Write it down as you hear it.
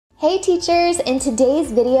Hey teachers, in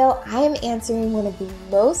today's video, I am answering one of the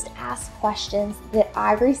most asked questions that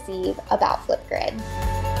I receive about Flipgrid.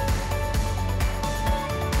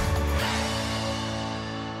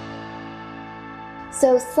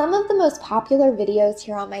 So some of the most popular videos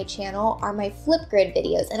here on my channel are my Flipgrid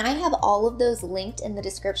videos, and I have all of those linked in the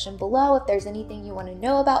description below if there's anything you want to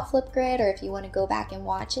know about Flipgrid or if you want to go back and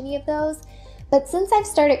watch any of those. But since I've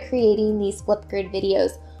started creating these Flipgrid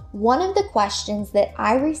videos, one of the questions that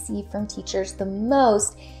I receive from teachers the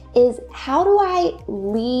most is, how do I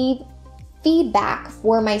leave feedback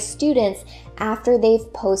for my students after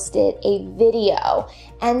they've posted a video?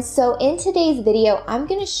 And so in today's video, I'm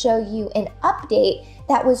going to show you an update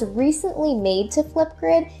that was recently made to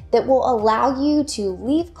Flipgrid that will allow you to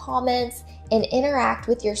leave comments and interact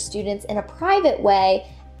with your students in a private way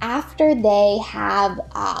after they have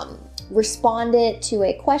responded to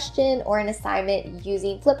a question or an assignment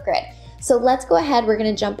using Flipgrid. So let's go ahead, we're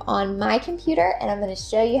gonna jump on my computer and I'm gonna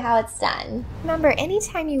show you how it's done. Remember,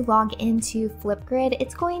 anytime you log into Flipgrid,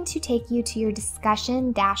 it's going to take you to your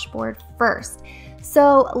discussion dashboard first.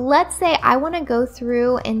 So let's say I wanna go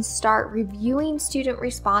through and start reviewing student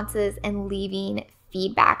responses and leaving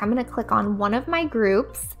feedback. I'm gonna click on one of my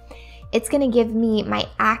groups. It's going to give me my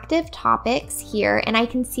active topics here, and I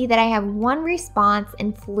can see that I have one response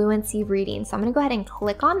in fluency reading. So I'm going to go ahead and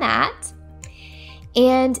click on that.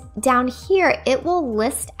 And down here, it will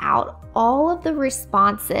list out all of the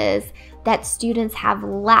responses that students have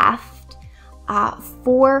left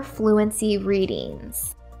for fluency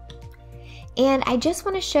readings. And I just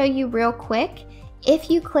want to show you real quick,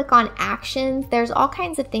 if you click on actions, there's all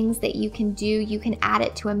kinds of things that you can do. You can add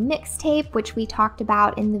it to a mixtape, which we talked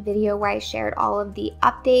about in the video where I shared all of the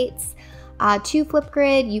updates to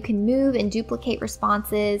Flipgrid. You can move and duplicate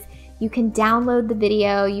responses. You can download the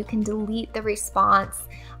video. You can delete the response.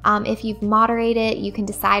 If you've moderated, you can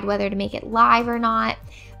decide whether to make it live or not.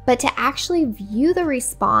 But to actually view the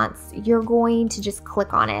response, you're going to just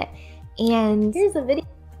click on it. And here's a video.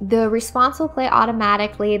 The response will play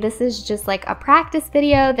automatically. This is just like a practice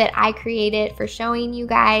video that I created for showing you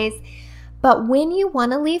guys. But when you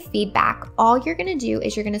want to leave feedback, all you're going to do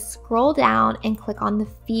is you're going to scroll down and click on the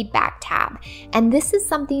feedback tab. And this is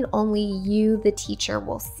something only you, the teacher,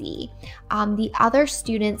 will see. The other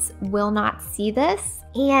students will not see this,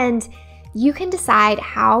 and you can decide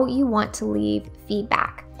how you want to leave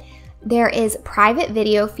feedback. There is private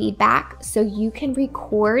video feedback, so you can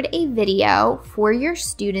record a video for your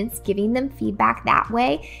students, giving them feedback that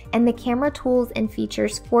way. And the camera tools and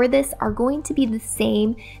features for this are going to be the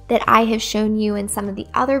same that I have shown you in some of the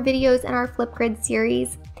other videos in our Flipgrid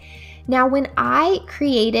series. Now, when I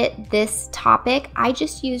created this topic, I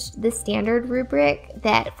just used the standard rubric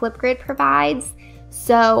that Flipgrid provides.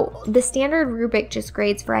 So the standard rubric just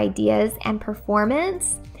grades for ideas and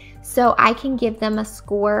performance. So I can give them a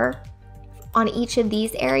score on each of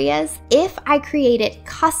these areas. If I created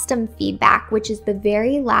custom feedback, which is the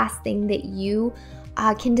very last thing that you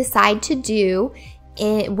can decide to do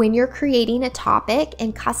when you're creating a topic,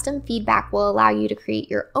 and custom feedback will allow you to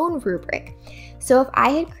create your own rubric. So if I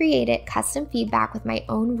had created custom feedback with my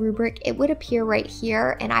own rubric, it would appear right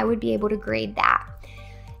here and I would be able to grade that.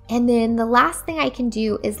 And then the last thing I can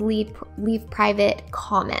do is leave private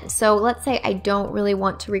comments. So let's say I don't really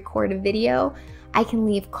want to record a video. I can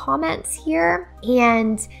leave comments here,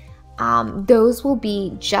 and those will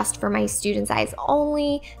be just for my students' eyes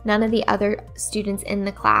only. None of the other students in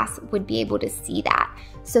the class would be able to see that.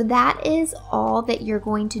 So that is all that you're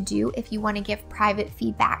going to do if you want to give private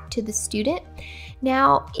feedback to the student.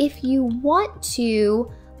 Now, if you want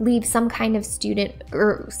to leave some kind of student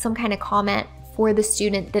or some kind of comment for the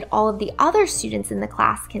student that all of the other students in the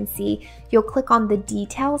class can see, you'll click on the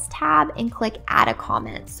details tab and click add a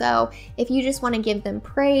comment. So if you just want to give them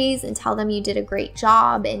praise and tell them you did a great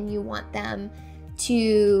job, and you want the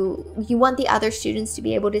other students to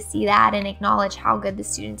be able to see that and acknowledge how good the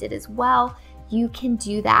student did as well, you can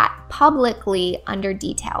do that publicly under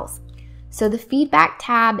details. So the feedback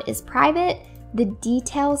tab is private, the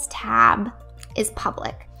details tab is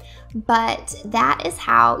public. But that is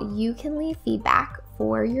how you can leave feedback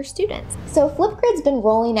for your students. So Flipgrid's been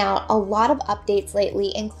rolling out a lot of updates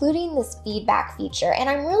lately, including this feedback feature. And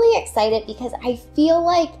I'm really excited because I feel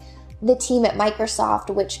like the team at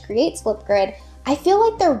Microsoft, which creates Flipgrid, I feel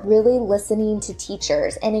like they're really listening to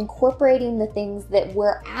teachers and incorporating the things that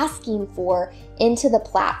we're asking for into the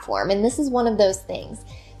platform. And this is one of those things.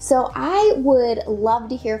 So I would love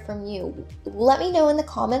to hear from you. Let me know in the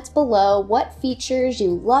comments below what features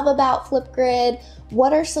you love about Flipgrid.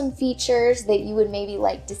 What are some features that you would maybe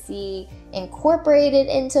like to see incorporated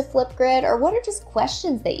into Flipgrid, or what are just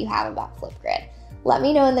questions that you have about Flipgrid? Let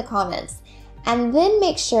me know in the comments. And then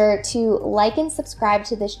make sure to like and subscribe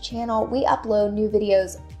to this channel. We upload new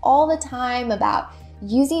videos all the time about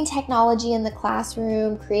using technology in the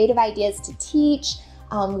classroom, creative ideas to teach,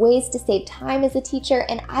 ways to save time as a teacher,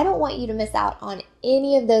 and I don't want you to miss out on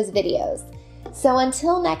any of those videos. So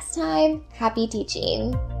until next time, happy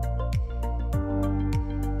teaching.